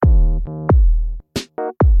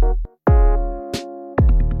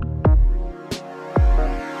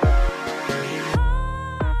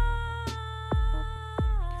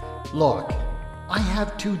Look, I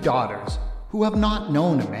have 2 daughters who have not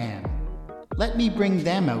known a man. Let me bring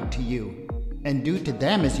them out to you, and do to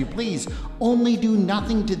them as you please. Only do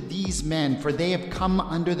nothing to these men, for they have come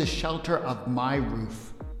under the shelter of my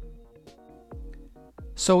roof."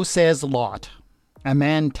 So says Lot, a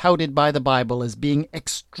man touted by the Bible as being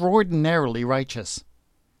extraordinarily righteous.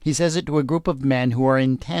 He says it to a group of men who are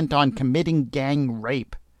intent on committing gang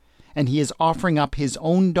rape, and he is offering up his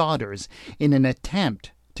own daughters in an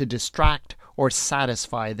attempt to distract or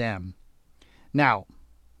satisfy them. Now,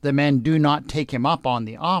 the men do not take him up on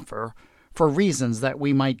the offer, for reasons that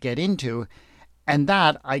we might get into, and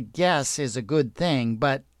that, I guess, is a good thing,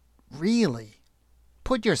 but really,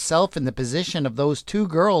 put yourself in the position of those 2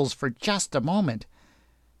 girls for just a moment.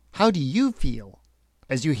 How do you feel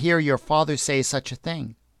as you hear your father say such a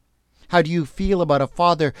thing? How do you feel about a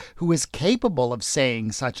father who is capable of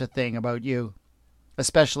saying such a thing about you?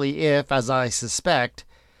 Especially if, as I suspect,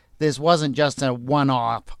 this wasn't just a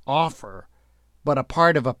one-off offer, but a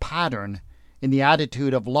part of a pattern in the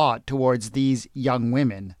attitude of Lot towards these young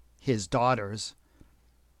women, his daughters.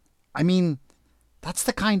 I mean, that's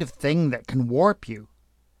the kind of thing that can warp you,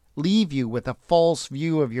 leave you with a false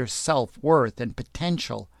view of your self-worth and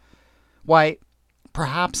potential. Why,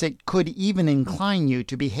 perhaps it could even incline you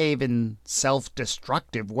to behave in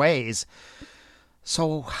self-destructive ways.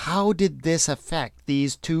 So how did this affect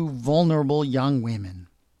these 2 vulnerable young women?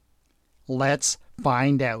 Let's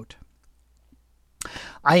find out.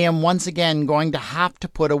 I am once again going to have to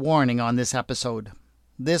put a warning on this episode.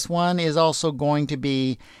 This one is also going to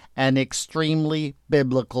be an extremely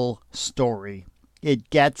biblical story. It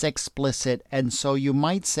gets explicit, and so you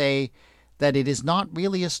might say that it is not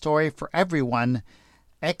really a story for everyone,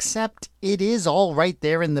 except it is all right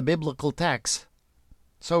there in the biblical text.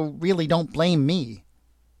 So really don't blame me.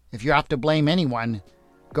 If you have to blame anyone,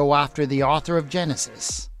 go after the author of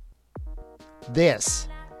Genesis. This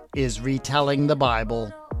is Retelling the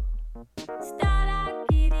Bible.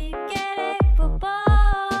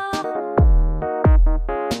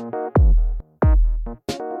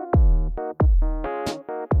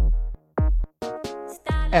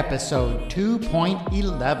 Episode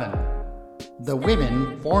 2.11. The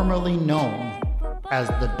women formerly known as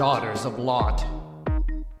the Daughters of Lot.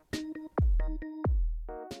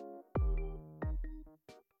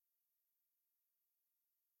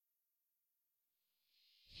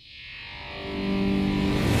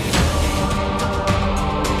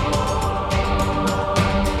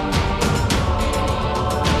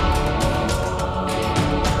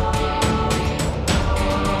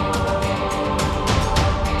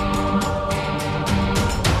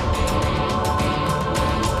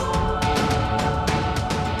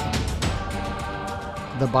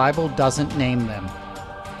 The Bible doesn't name them.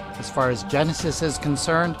 As far as Genesis is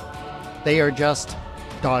concerned, they are just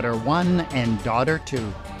daughter 1 and daughter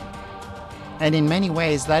 2. And in many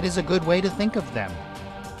ways, that is a good way to think of them.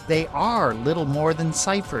 They are little more than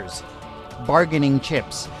ciphers, bargaining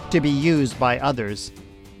chips to be used by others.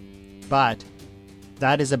 But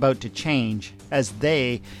that is about to change as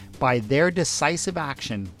they, by their decisive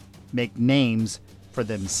action, make names for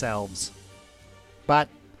themselves. But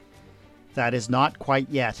that is not quite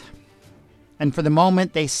yet. And for the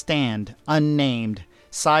moment they stand, unnamed,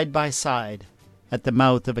 side by side, at the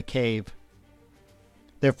mouth of a cave.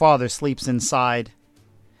 Their father sleeps inside,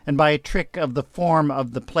 and by a trick of the form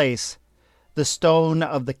of the place, the stone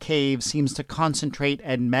of the cave seems to concentrate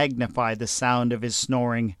and magnify the sound of his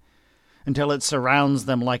snoring, until it surrounds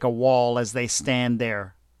them like a wall as they stand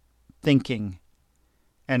there, thinking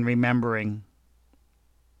and remembering.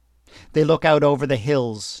 They look out over the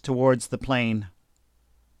hills towards the plain.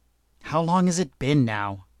 How long has it been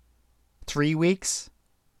now? 3 weeks?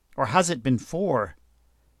 Or has it been 4?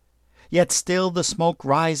 Yet still the smoke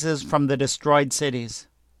rises from the destroyed cities.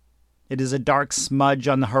 It is a dark smudge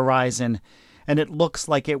on the horizon, and it looks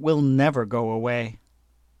like it will never go away.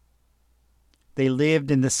 They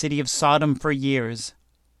lived in the city of Sodom for years,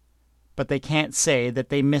 but they can't say that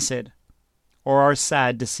they miss it or are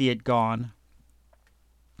sad to see it gone.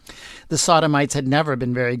 The Sodomites had never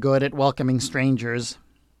been very good at welcoming strangers,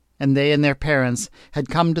 and they and their parents had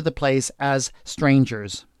come to the place as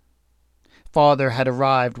strangers. Father had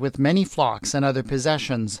arrived with many flocks and other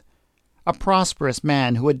possessions, a prosperous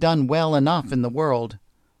man who had done well enough in the world,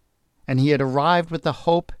 and he had arrived with the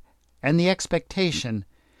hope and the expectation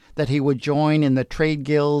that he would join in the trade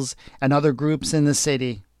guilds and other groups in the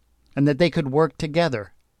city, and that they could work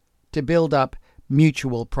together to build up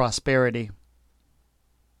mutual prosperity.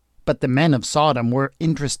 But the men of Sodom were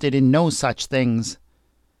interested in no such things.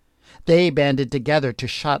 They banded together to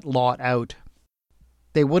shut Lot out.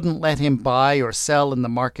 They wouldn't let him buy or sell in the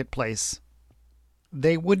marketplace.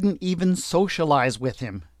 They wouldn't even socialize with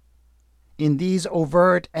him. In these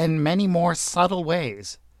overt and many more subtle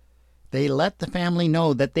ways, they let the family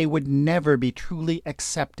know that they would never be truly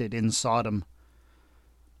accepted in Sodom.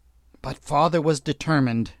 But Father was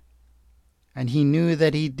determined, and he knew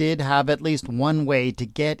that he did have at least one way to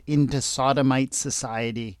get into Sodomite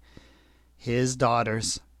society: his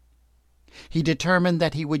daughters. He determined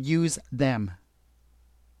that he would use them.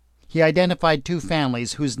 He identified 2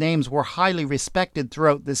 families whose names were highly respected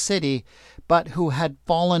throughout the city, but who had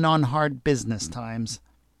fallen on hard business times.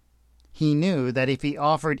 He knew that if he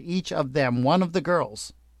offered each of them one of the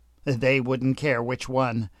girls, they wouldn't care which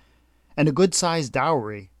one, and a good-sized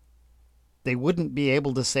dowry, they wouldn't be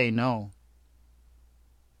able to say no.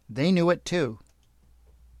 They knew it too.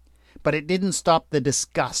 But it didn't stop the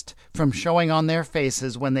disgust from showing on their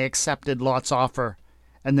faces when they accepted Lot's offer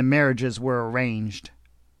and the marriages were arranged.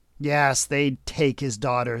 Yes, they'd take his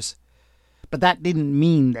daughters, but that didn't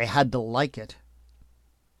mean they had to like it.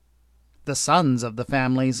 The sons of the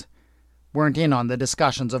families weren't in on the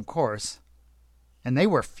discussions, of course, and they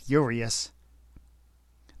were furious.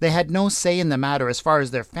 They had no say in the matter as far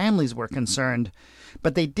as their families were concerned,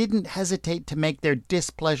 but they didn't hesitate to make their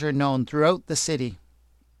displeasure known throughout the city.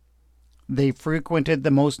 They frequented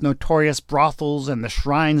the most notorious brothels and the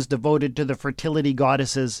shrines devoted to the fertility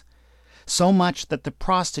goddesses, so much that the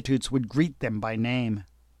prostitutes would greet them by name.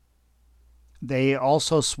 They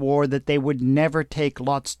also swore that they would never take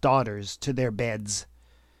Lot's daughters to their beds,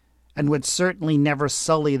 and would certainly never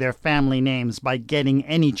sully their family names by getting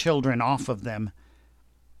any children off of them.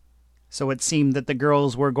 So it seemed that the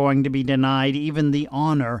girls were going to be denied even the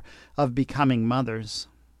honor of becoming mothers.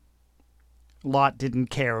 Lot didn't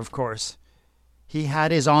care, of course. He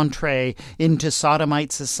had his entree into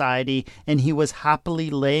Sodomite society, and he was happily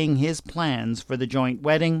laying his plans for the joint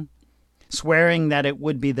wedding, swearing that it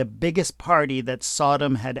would be the biggest party that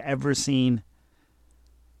Sodom had ever seen.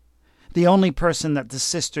 The only person that the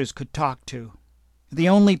sisters could talk to, the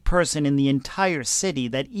only person in the entire city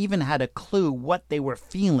that even had a clue what they were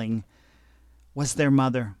feeling, was their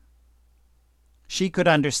mother. She could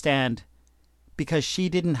understand, because she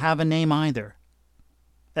didn't have a name either.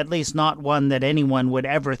 At least not one that anyone would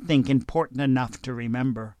ever think important enough to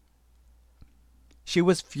remember. She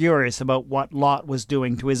was furious about what Lot was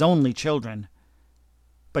doing to his only children,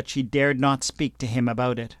 but she dared not speak to him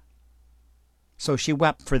about it. So she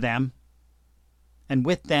wept for them, and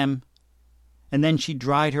with them, and then she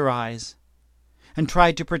dried her eyes, and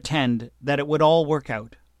tried to pretend that it would all work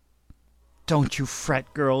out. "Don't you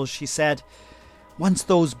fret, girls," she said. "Once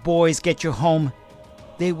those boys get you home,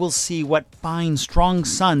 they will see what fine, strong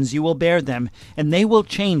sons you will bear them, and they will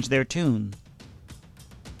change their tune."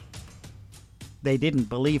 They didn't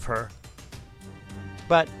believe her,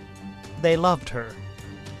 but they loved her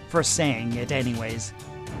for saying it anyways.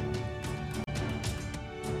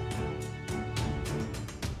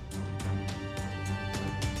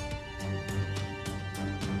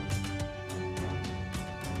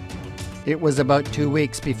 It was about 2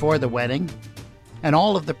 weeks before the wedding, and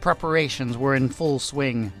all of the preparations were in full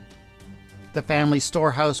swing. The family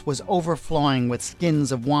storehouse was overflowing with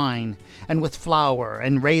skins of wine and with flour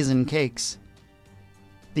and raisin cakes.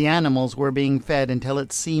 The animals were being fed until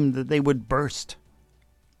it seemed that they would burst.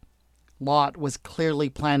 Lot was clearly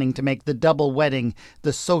planning to make the double wedding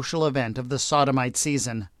the social event of the Sodomite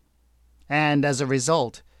season, and as a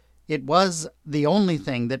result, it was the only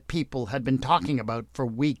thing that people had been talking about for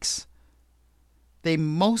weeks. They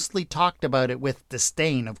mostly talked about it with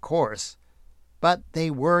disdain, of course, but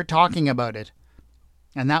they were talking about it,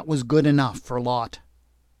 and that was good enough for Lot.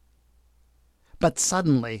 But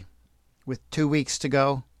suddenly, with 2 weeks to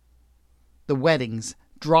go, the weddings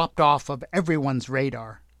dropped off of everyone's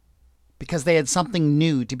radar, because they had something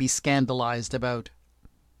new to be scandalized about.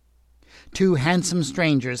 2 handsome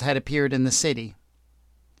strangers had appeared in the city,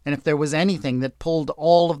 and if there was anything that pulled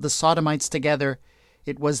all of the Sodomites together,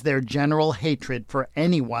 it was their general hatred for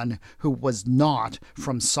anyone who was not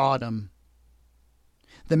from Sodom.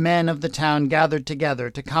 The men of the town gathered together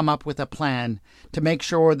to come up with a plan to make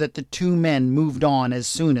sure that the 2 men moved on as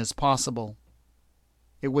soon as possible.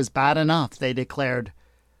 It was bad enough, they declared,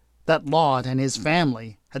 that Lot and his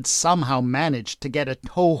family had somehow managed to get a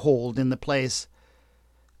toehold in the place.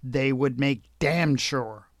 They would make damn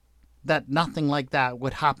sure that nothing like that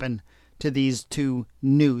would happen to these 2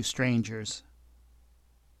 new strangers.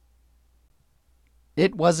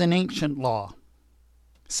 It was an ancient law,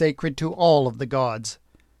 sacred to all of the gods,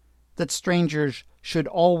 that strangers should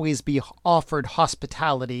always be offered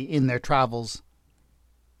hospitality in their travels.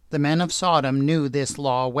 The men of Sodom knew this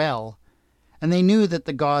law well, and they knew that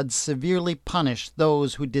the gods severely punished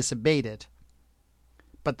those who disobeyed it.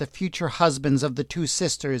 But the future husbands of the two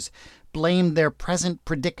sisters blamed their present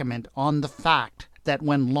predicament on the fact that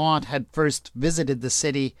when Lot had first visited the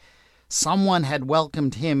city, someone had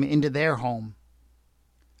welcomed him into their home.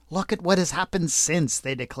 "Look at what has happened since,"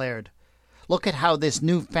 they declared. "Look at how this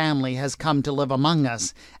new family has come to live among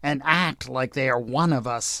us and act like they are one of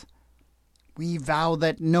us. We vow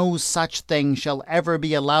that no such thing shall ever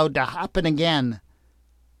be allowed to happen again.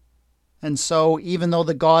 And so, even though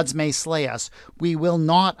the gods may slay us, we will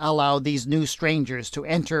not allow these new strangers to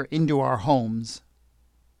enter into our homes."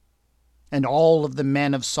 And all of the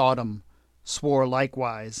men of Sodom swore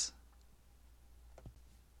likewise.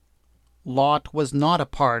 Lot was not a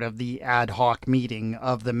part of the ad hoc meeting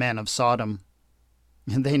of the men of Sodom.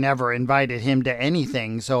 They never invited him to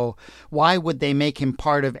anything, so why would they make him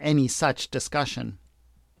part of any such discussion?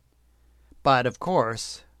 But, of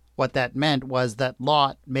course, what that meant was that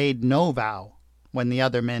Lot made no vow when the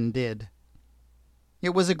other men did. It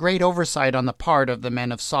was a great oversight on the part of the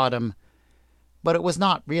men of Sodom, but it was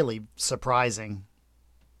not really surprising.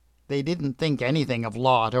 They didn't think anything of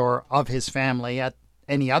Lot or of his family at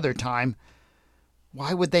any other time.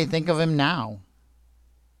 Why would they think of him now?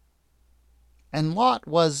 And Lot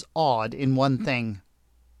was odd in one thing.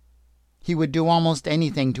 He would do almost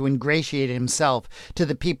anything to ingratiate himself to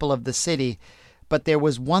the people of the city, but there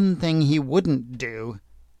was one thing he wouldn't do,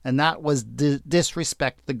 and that was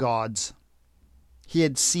disrespect the gods. He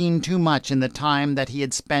had seen too much in the time that he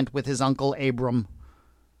had spent with his uncle Abram.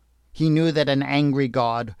 He knew that an angry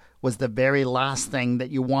God was the very last thing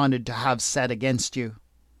that you wanted to have said against you.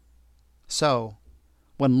 So,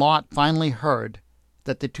 when Lot finally heard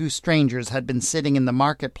that the two strangers had been sitting in the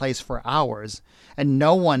marketplace for hours, and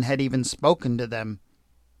no one had even spoken to them,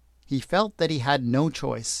 he felt that he had no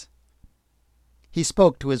choice. He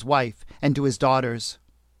spoke to his wife and to his daughters.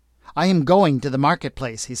 "I am going to the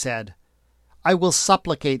marketplace," he said. "I will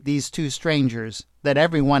supplicate these two strangers that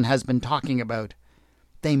everyone has been talking about.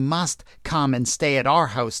 They must come and stay at our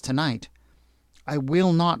house tonight. I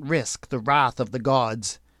will not risk the wrath of the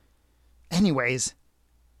gods. Anyways,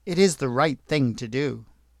 it is the right thing to do."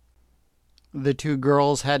 The two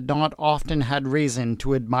girls had not often had reason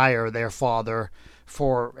to admire their father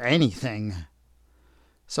for anything,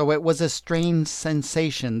 so it was a strange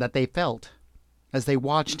sensation that they felt as they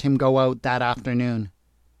watched him go out that afternoon.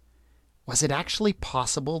 Was it actually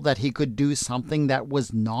possible that he could do something that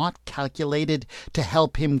was not calculated to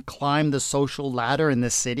help him climb the social ladder in the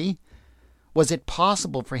city? Was it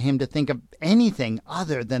possible for him to think of anything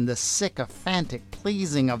other than the sycophantic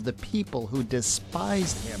pleasing of the people who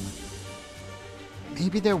despised him?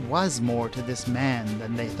 Maybe there was more to this man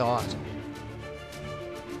than they thought.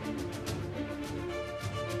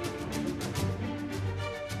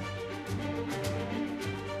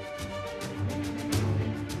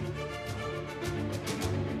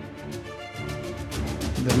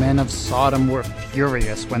 The men of Sodom were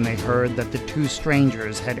furious when they heard that the two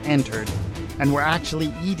strangers had entered and were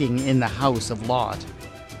actually eating in the house of Lot.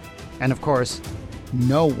 And of course,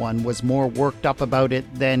 no one was more worked up about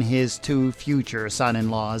it than his two future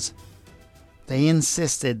son-in-laws. They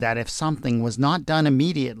insisted that if something was not done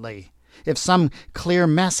immediately, if some clear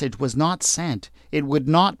message was not sent, it would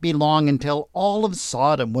not be long until all of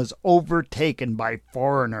Sodom was overtaken by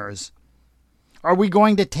foreigners. "Are we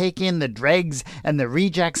going to take in the dregs and the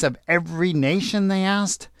rejects of every nation?" they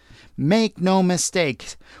asked. "Make no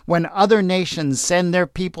mistake, when other nations send their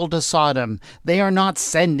people to Sodom, they are not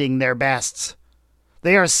sending their bests.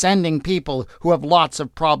 They are sending people who have lots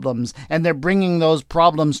of problems, and they're bringing those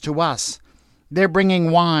problems to us. They're bringing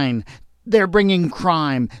wine, they're bringing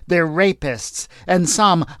crime, they're rapists, and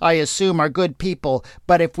some, I assume, are good people,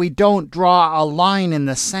 but if we don't draw a line in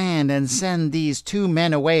the sand and send these two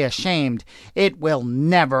men away ashamed, it will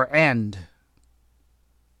never end."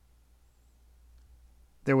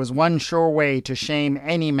 There was one sure way to shame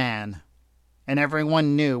any man, and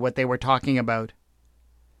everyone knew what they were talking about.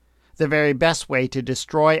 The very best way to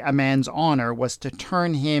destroy a man's honor was to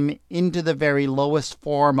turn him into the very lowest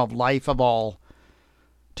form of life of all,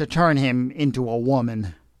 to turn him into a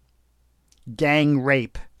woman. Gang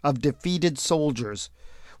rape of defeated soldiers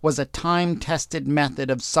was a time-tested method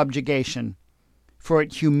of subjugation, for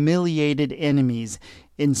it humiliated enemies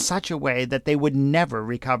in such a way that they would never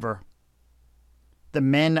recover. The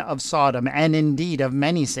men of Sodom, and indeed of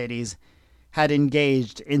many cities, had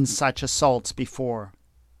engaged in such assaults before.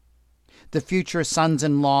 The future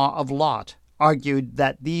sons-in-law of Lot argued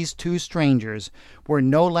that these two strangers were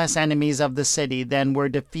no less enemies of the city than were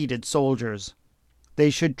defeated soldiers. They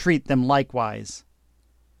should treat them likewise.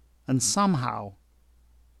 And somehow,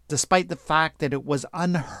 despite the fact that it was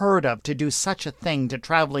unheard of to do such a thing to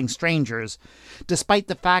traveling strangers, despite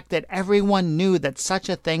the fact that everyone knew that such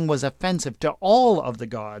a thing was offensive to all of the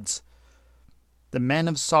gods. The men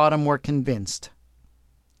of Sodom were convinced.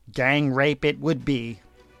 Gang rape it would be.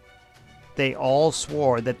 They all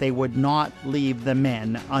swore that they would not leave the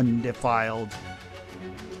men undefiled.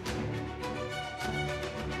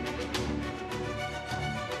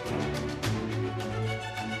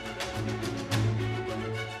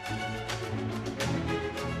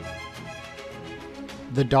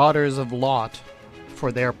 The daughters of Lot,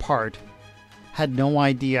 for their part, had no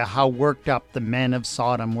idea how worked up the men of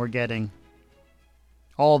Sodom were getting.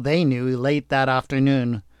 All they knew late that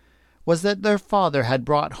afternoon was that their father had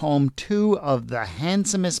brought home 2 of the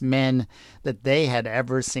handsomest men that they had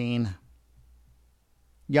ever seen.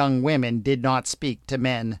 Young women did not speak to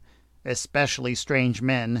men, especially strange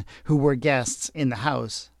men who were guests in the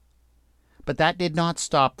house. But that did not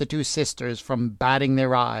stop the 2 sisters from batting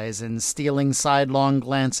their eyes and stealing sidelong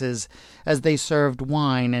glances as they served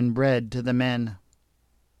wine and bread to the men.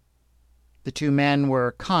 The 2 men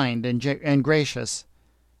were kind and gracious,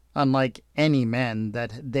 unlike any men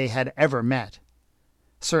that they had ever met,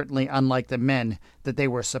 certainly unlike the men that they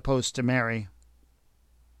were supposed to marry.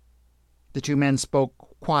 The 2 men spoke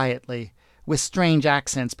quietly, with strange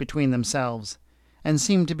accents between themselves, and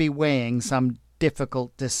seemed to be weighing some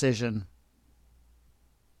difficult decision.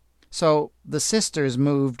 So the sisters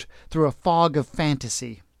moved through a fog of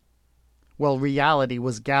fantasy, while reality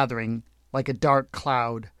was gathering like a dark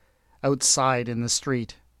cloud outside in the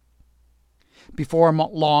street. Before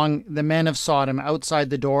long, the men of Sodom outside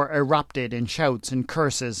the door erupted in shouts and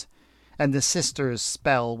curses, and the sisters'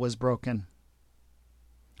 spell was broken.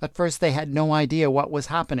 At first they had no idea what was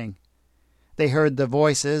happening. They heard the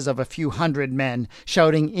voices of a few hundred men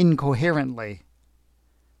shouting incoherently.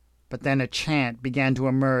 But then a chant began to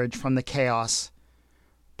emerge from the chaos.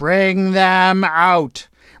 "Bring them out!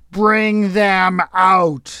 Bring them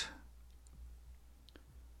out!"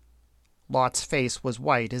 Lot's face was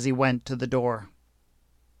white as he went to the door.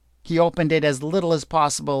 He opened it as little as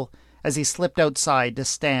possible as he slipped outside to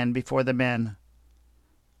stand before the men.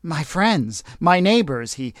 "My friends, my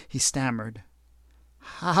neighbors," he stammered.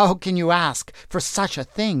 "How can you ask for such a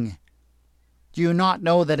thing? Do you not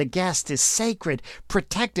know that a guest is sacred,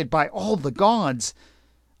 protected by all the gods?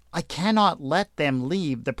 I cannot let them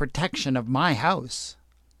leave the protection of my house."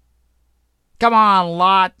 "Come on,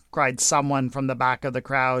 Lot!" cried someone from the back of the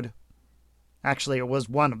crowd. Actually, it was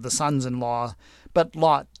one of the sons-in-law, but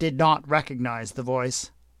Lot did not recognize the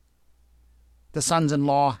voice. The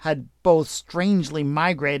sons-in-law had both strangely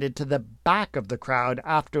migrated to the back of the crowd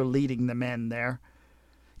after leading the men there.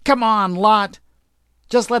 "Come on, Lot!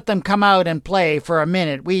 Just let them come out and play for a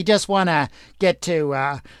minute. We just want to get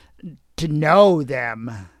to know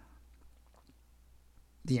them."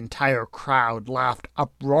 The entire crowd laughed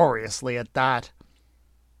uproariously at that.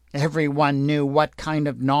 Everyone knew what kind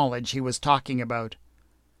of knowledge he was talking about.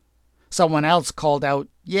 Someone else called out,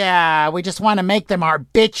 "Yeah, we just want to make them our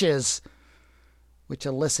bitches," which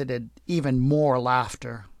elicited even more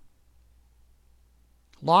laughter.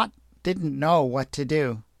 Lot didn't know what to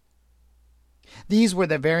do. These were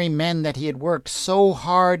the very men that he had worked so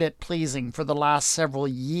hard at pleasing for the last several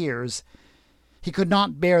years. He could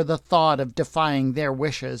not bear the thought of defying their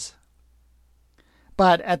wishes.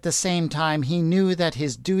 But at the same time, he knew that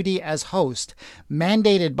his duty as host,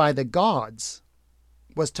 mandated by the gods,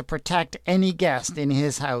 was to protect any guest in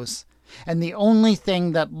his house, and the only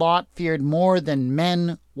thing that Lot feared more than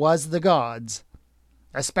men was the gods,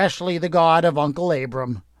 especially the God of Uncle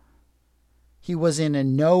Abram. He was in a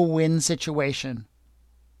no-win situation,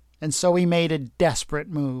 and so he made a desperate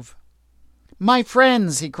move. "My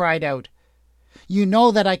friends," he cried out, "you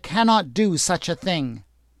know that I cannot do such a thing.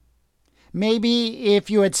 Maybe if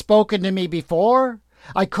you had spoken to me before,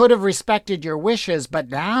 I could have respected your wishes, but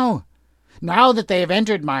now that they have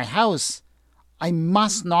entered my house, I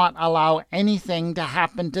must not allow anything to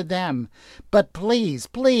happen to them. But please,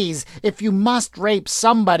 please, if you must rape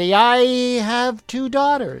somebody, I have 2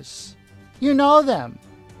 daughters. You know them.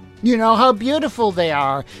 You know how beautiful they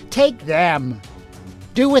are. Take them.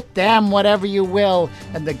 Do with them whatever you will,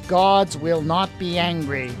 and the gods will not be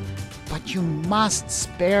angry. But you must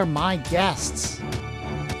spare my guests."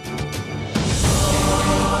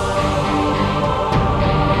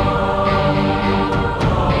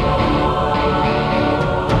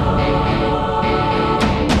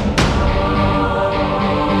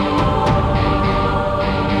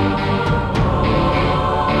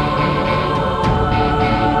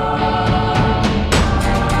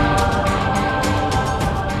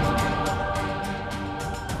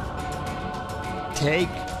 Take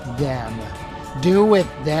them. Do with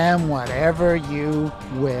them whatever you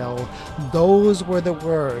will. Those were the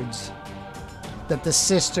words that the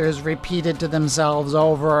sisters repeated to themselves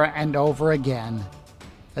over and over again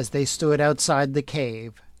as they stood outside the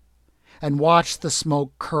cave and watched the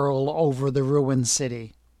smoke curl over the ruined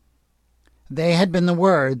city. They had been the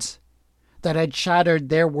words that had shattered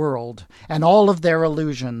their world and all of their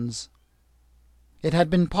illusions. It had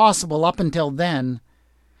been possible up until then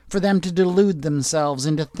for them to delude themselves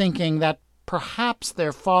into thinking that perhaps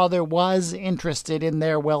their father was interested in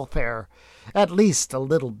their welfare, at least a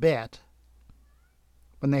little bit.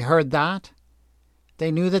 When they heard that,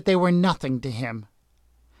 they knew that they were nothing to him,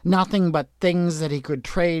 nothing but things that he could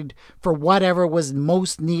trade for whatever was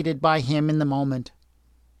most needed by him in the moment.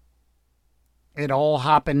 It all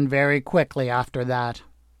happened very quickly after that.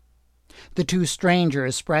 The two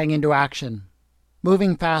strangers sprang into action,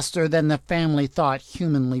 moving faster than the family thought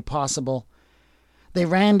humanly possible. They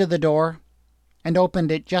ran to the door and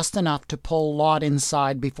opened it just enough to pull Lot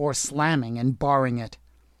inside before slamming and barring it.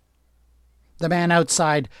 The man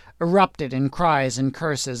outside erupted in cries and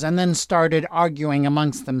curses and then started arguing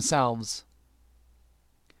amongst themselves.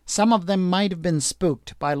 Some of them might have been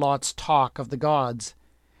spooked by Lot's talk of the gods,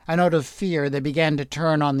 and out of fear they began to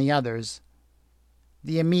turn on the others.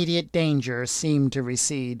 The immediate danger seemed to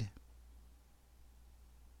recede.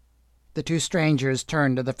 The two strangers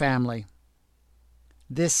turned to the family.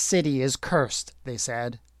 "This city is cursed," they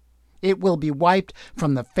said. "It will be wiped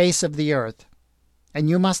from the face of the earth, and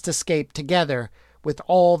you must escape together with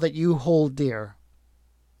all that you hold dear.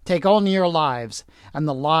 Take only your lives and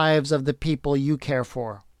the lives of the people you care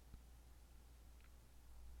for."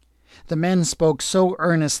 The men spoke so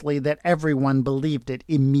earnestly that everyone believed it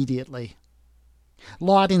immediately.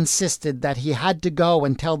 Lot insisted that he had to go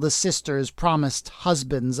and tell the sisters promised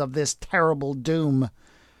husbands of this terrible doom.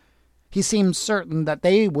 He seemed certain that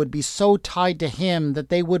they would be so tied to him that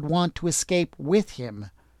they would want to escape with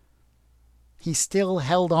him. He still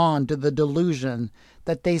held on to the delusion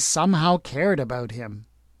that they somehow cared about him.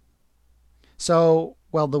 So,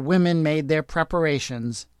 while the women made their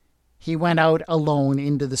preparations, he went out alone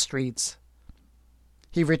into the streets.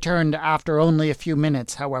 He returned after only a few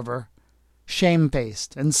minutes, however,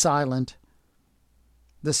 shamefaced and silent.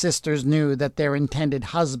 The sisters knew that their intended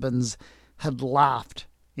husbands had laughed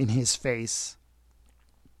in his face.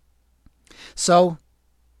 So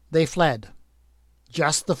they fled,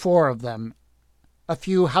 just the four of them, a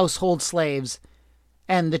few household slaves,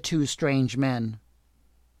 and the two strange men.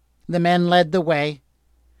 The men led the way,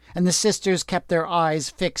 and the sisters kept their eyes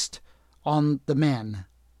fixed on the men.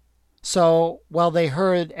 So, while they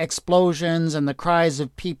heard explosions and the cries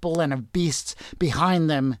of people and of beasts behind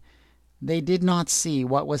them, they did not see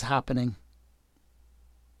what was happening.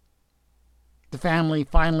 The family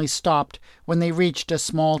finally stopped when they reached a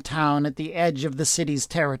small town at the edge of the city's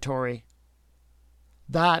territory.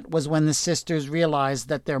 That was when the sisters realized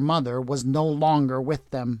that their mother was no longer with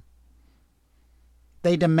them.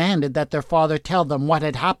 They demanded that their father tell them what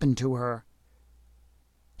had happened to her.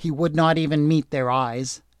 He would not even meet their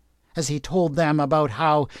eyes, as he told them about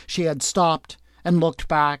how she had stopped and looked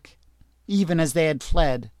back, even as they had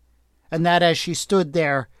fled, and that as she stood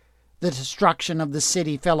there, the destruction of the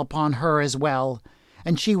city fell upon her as well,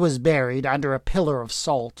 and she was buried under a pillar of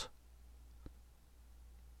salt.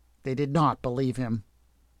 They did not believe him.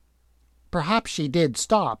 Perhaps she did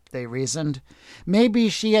stop, they reasoned. Maybe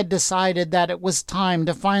she had decided that it was time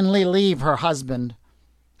to finally leave her husband,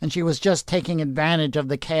 and she was just taking advantage of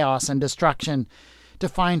the chaos and destruction to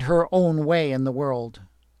find her own way in the world.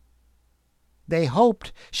 They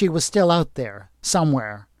hoped she was still out there,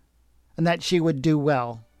 somewhere, and that she would do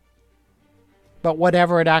well. But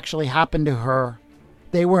whatever had actually happened to her,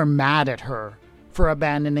 they were mad at her for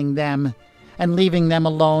abandoning them and leaving them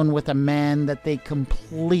alone with a man that they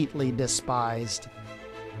completely despised.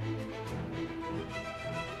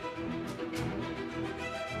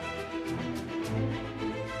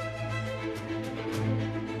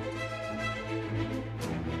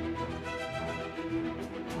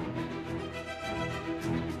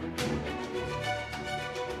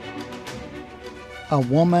 A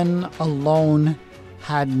woman alone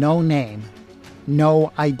had no name,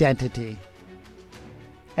 no identity.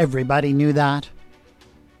 Everybody knew that.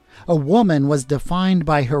 A woman was defined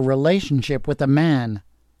by her relationship with a man,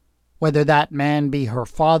 whether that man be her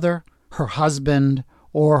father, her husband,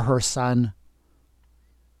 or her son.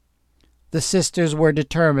 The sisters were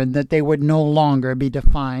determined that they would no longer be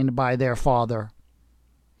defined by their father.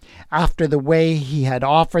 After the way he had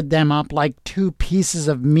offered them up like two pieces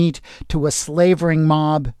of meat to a slavering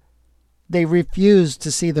mob, they refused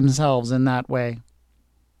to see themselves in that way.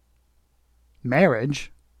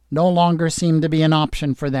 Marriage no longer seemed to be an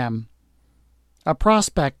option for them, a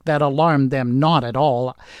prospect that alarmed them not at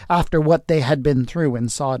all after what they had been through in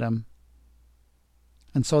Sodom.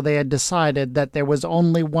 And so they had decided that there was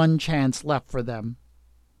only one chance left for them.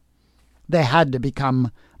 They had to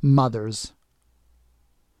become mothers.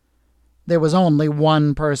 There was only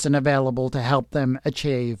one person available to help them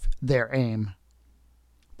achieve their aim.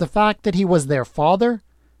 The fact that he was their father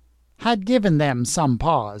had given them some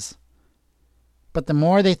pause. But the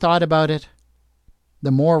more they thought about it,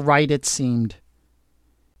 the more right it seemed.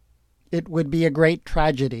 It would be a great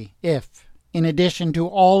tragedy if, in addition to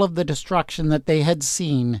all of the destruction that they had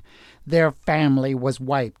seen, their family was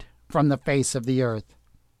wiped from the face of the earth.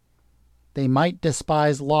 They might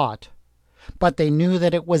despise Lot, but they knew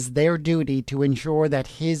that it was their duty to ensure that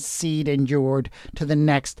his seed endured to the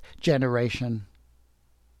next generation.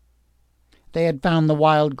 They had found the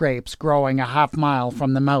wild grapes growing a half-mile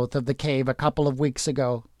from the mouth of the cave a couple of weeks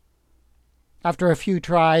ago. After a few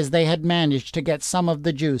tries, they had managed to get some of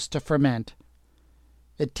the juice to ferment.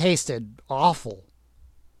 It tasted awful,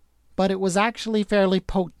 but it was actually fairly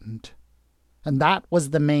potent, and that was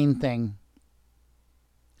the main thing.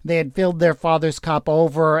 They had filled their father's cup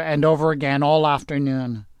over and over again all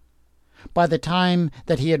afternoon. By the time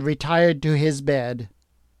that he had retired to his bed,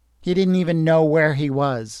 he didn't even know where he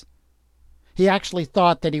was. He actually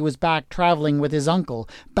thought that he was back traveling with his uncle,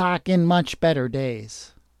 back in much better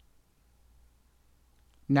days.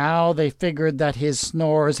 Now they figured that his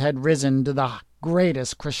snores had risen to the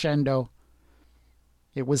greatest crescendo.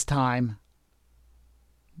 It was time.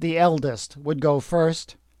 The eldest would go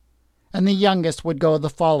first, and the youngest would go the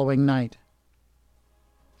following night.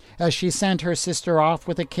 As she sent her sister off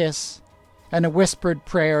with a kiss and a whispered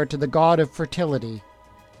prayer to the god of fertility,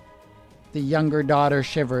 the younger daughter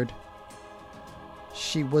shivered.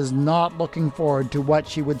 She was not looking forward to what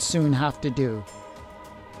she would soon have to do,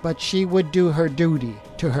 but she would do her duty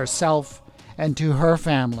to herself and to her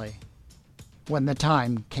family when the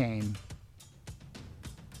time came.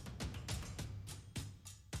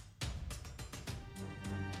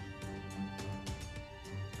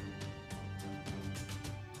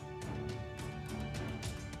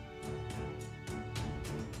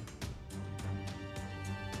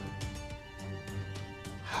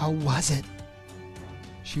 How was it?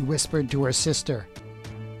 She whispered to her sister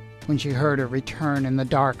when she heard her return in the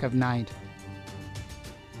dark of night.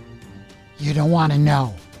 You don't want to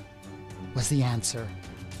know, was the answer.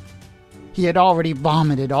 He had already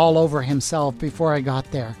vomited all over himself before I got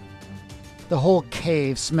there. The whole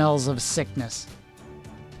cave smells of sickness,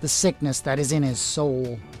 the sickness that is in his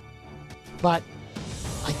soul. But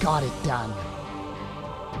I got it done.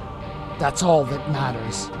 That's all that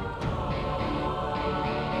matters.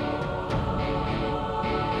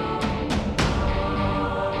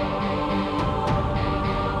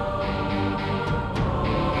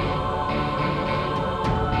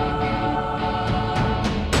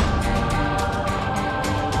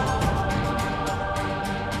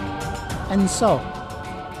 And so,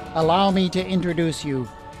 allow me to introduce you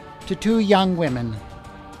to two young women.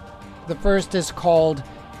 The first is called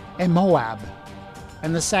Moab,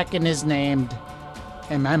 and the second is named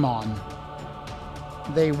Ammon.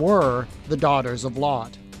 They were the daughters of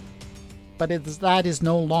Lot, but that is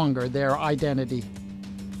no longer their identity.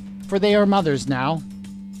 For they are mothers now,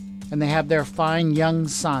 and they have their fine young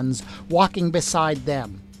sons walking beside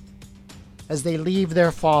them as they leave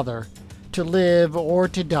their father to live or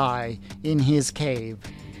to die in his cave.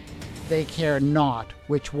 They care not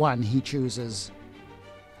which one he chooses.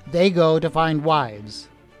 They go to find wives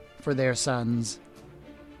for their sons.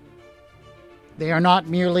 They are not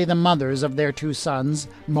merely the mothers of their two sons,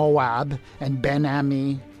 Moab and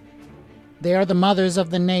Ben-Ammi. They are the mothers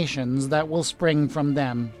of the nations that will spring from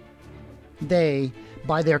them. They,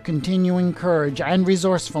 by their continuing courage and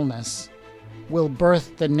resourcefulness, will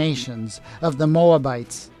birth the nations of the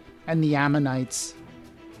Moabites and the Ammonites.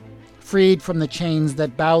 Freed from the chains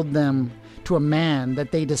that bowed them to a man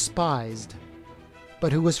that they despised,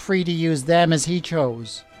 but who was free to use them as he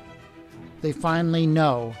chose, they finally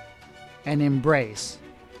know and embrace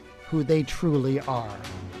who they truly are.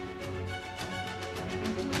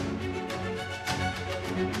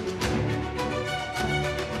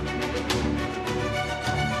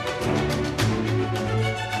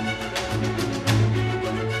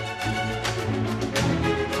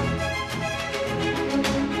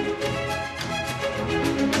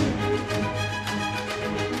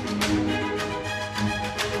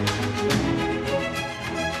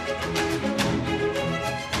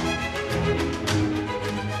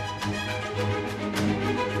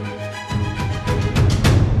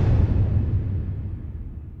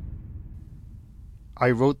 I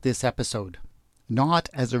wrote this episode not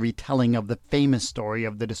as a retelling of the famous story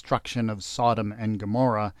of the destruction of Sodom and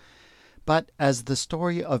Gomorrah, but as the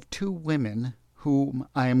story of two women whom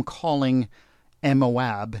I am calling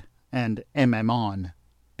Moab and Ammon,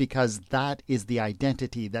 because that is the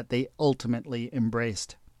identity that they ultimately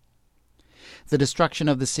embraced. The destruction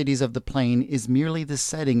of the cities of the plain is merely the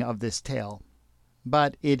setting of this tale,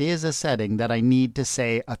 but it is a setting that I need to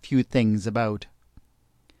say a few things about.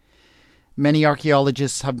 Many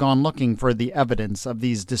archaeologists have gone looking for the evidence of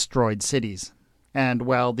these destroyed cities, and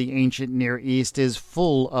while the ancient Near East is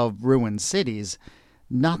full of ruined cities,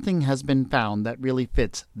 nothing has been found that really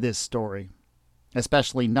fits this story,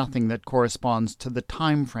 especially nothing that corresponds to the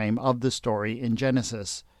time frame of the story in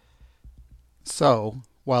Genesis. So,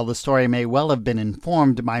 while the story may well have been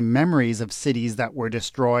informed by memories of cities that were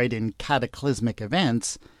destroyed in cataclysmic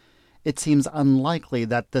events, it seems unlikely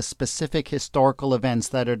that the specific historical events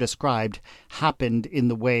that are described happened in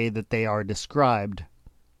the way that they are described.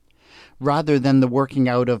 Rather than the working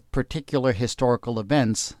out of particular historical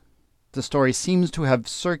events, the story seems to have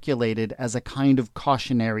circulated as a kind of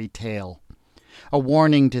cautionary tale, a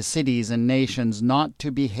warning to cities and nations not to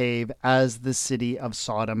behave as the city of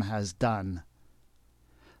Sodom has done.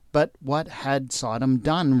 But what had Sodom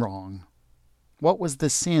done wrong? What was the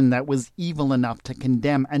sin that was evil enough to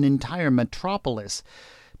condemn an entire metropolis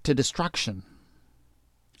to destruction?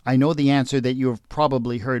 I know the answer that you have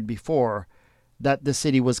probably heard before, that the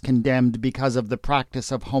city was condemned because of the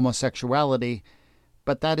practice of homosexuality,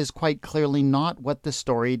 but that is quite clearly not what the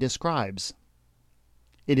story describes.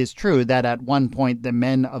 It is true that at one point the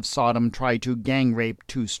men of Sodom try to gang rape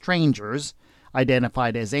two strangers,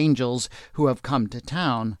 identified as angels, who have come to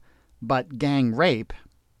town, but gang rape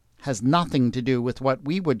has nothing to do with what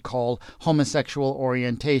we would call homosexual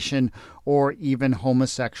orientation or even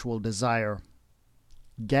homosexual desire.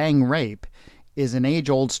 Gang rape is an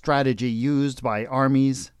age-old strategy used by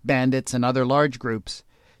armies, bandits, and other large groups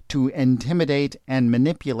to intimidate and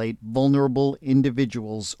manipulate vulnerable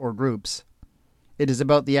individuals or groups. It is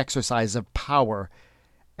about the exercise of power,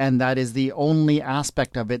 and that is the only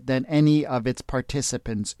aspect of it that any of its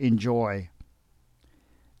participants enjoy.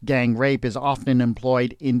 Gang rape is often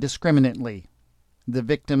employed indiscriminately. The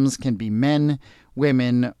victims can be men,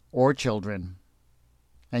 women, or children.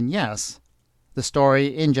 And yes, the story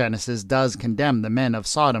in Genesis does condemn the men of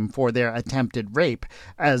Sodom for their attempted rape,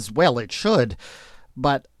 as well it should,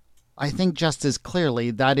 but I think just as clearly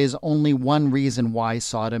that is only one reason why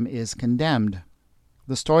Sodom is condemned.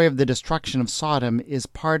 The story of the destruction of Sodom is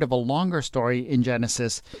part of a longer story in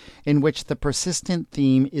Genesis in which the persistent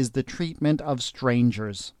theme is the treatment of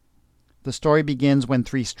strangers. The story begins when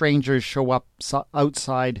three strangers show up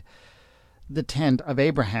outside the tent of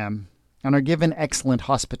Abraham and are given excellent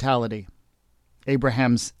hospitality.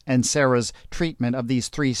 Abraham's and Sarah's treatment of these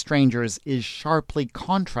three strangers is sharply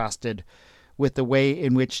contrasted with the way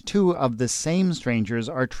in which two of the same strangers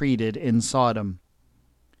are treated in Sodom.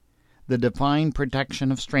 The divine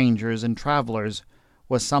protection of strangers and travelers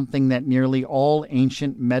was something that nearly all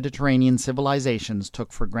ancient Mediterranean civilizations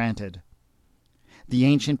took for granted. The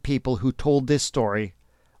ancient people who told this story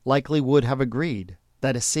likely would have agreed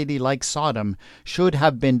that a city like Sodom should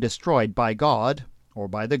have been destroyed by God, or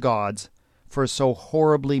by the gods, for so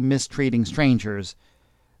horribly mistreating strangers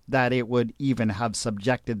that it would even have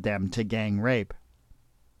subjected them to gang rape.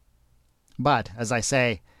 But, as I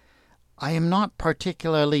say, I am not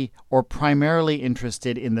particularly or primarily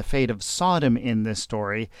interested in the fate of Sodom in this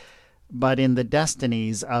story, but in the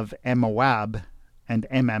destinies of Moab and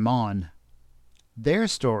Ammon. Their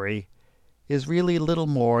story is really little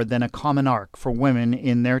more than a common arc for women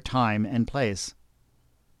in their time and place,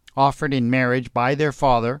 offered in marriage by their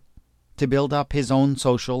father to build up his own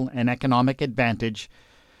social and economic advantage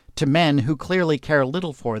to men who clearly care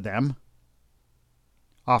little for them,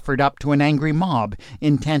 offered up to an angry mob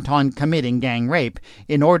intent on committing gang rape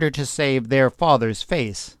in order to save their father's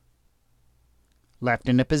face, left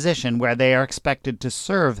in a position where they are expected to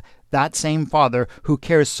serve that same father who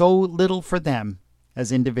cares so little for them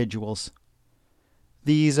as individuals.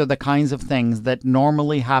 These are the kinds of things that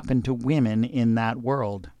normally happen to women in that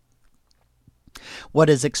world. What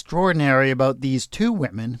is extraordinary about these two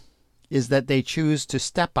women is that they choose to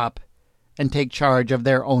step up and take charge of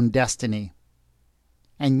their own destiny.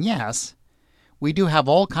 And yes, we do have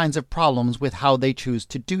all kinds of problems with how they choose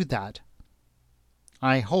to do that.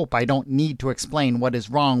 I hope I don't need to explain what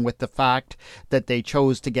is wrong with the fact that they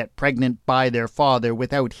chose to get pregnant by their father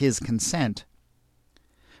without his consent.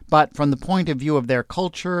 But from the point of view of their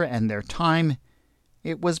culture and their time,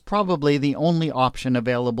 it was probably the only option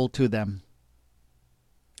available to them.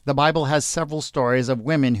 The Bible has several stories of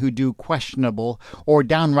women who do questionable or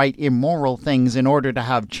downright immoral things in order to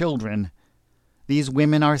have children. These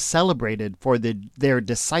women are celebrated for their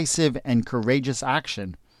decisive and courageous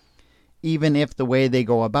action, even if the way they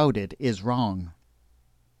go about it is wrong.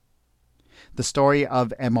 The story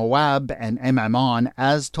of Moab and Ammon,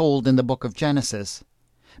 as told in the book of Genesis,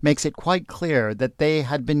 makes it quite clear that they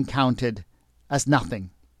had been counted as nothing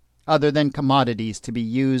other than commodities to be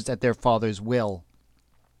used at their father's will.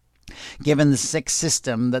 Given the sick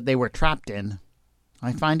system that they were trapped in,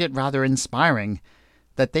 I find it rather inspiring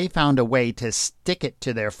that they found a way to stick it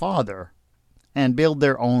to their father and build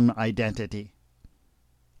their own identity.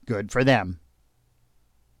 Good for them.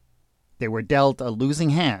 They were dealt a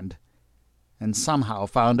losing hand and somehow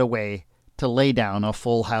found a way to lay down a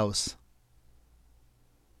full house.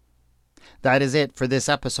 That is it for this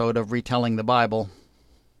episode of Retelling the Bible.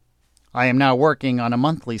 I am now working on a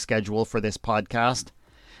monthly schedule for this podcast,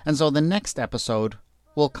 and so the next episode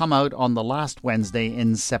will come out on the last Wednesday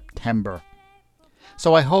in September.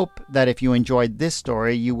 So I hope that if you enjoyed this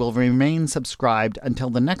story, you will remain subscribed until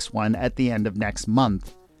the next one at the end of next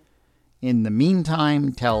month. In the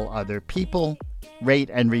meantime, tell other people, rate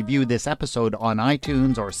and review this episode on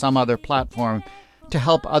iTunes or some other platform to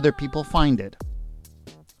help other people find it.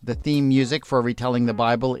 The theme music for Retelling the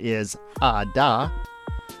Bible is Ada.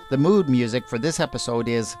 The mood music for this episode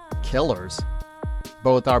is Killers.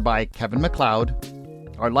 Both are by Kevin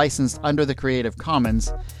MacLeod, are licensed under the Creative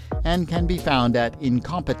Commons, and can be found at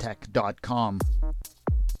incompetech.com.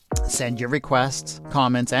 Send your requests,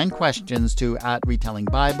 comments, and questions to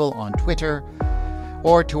 @RetellingBible on Twitter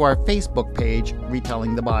or to our Facebook page,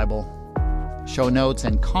 Retelling the Bible. Show notes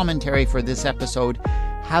and commentary for this episode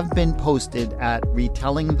have been posted at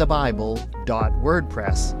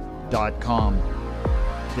retellingthebible.wordpress.com.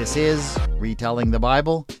 This is Retelling the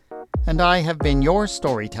Bible, and I have been your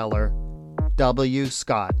storyteller, W.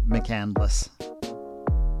 Scott McCandless.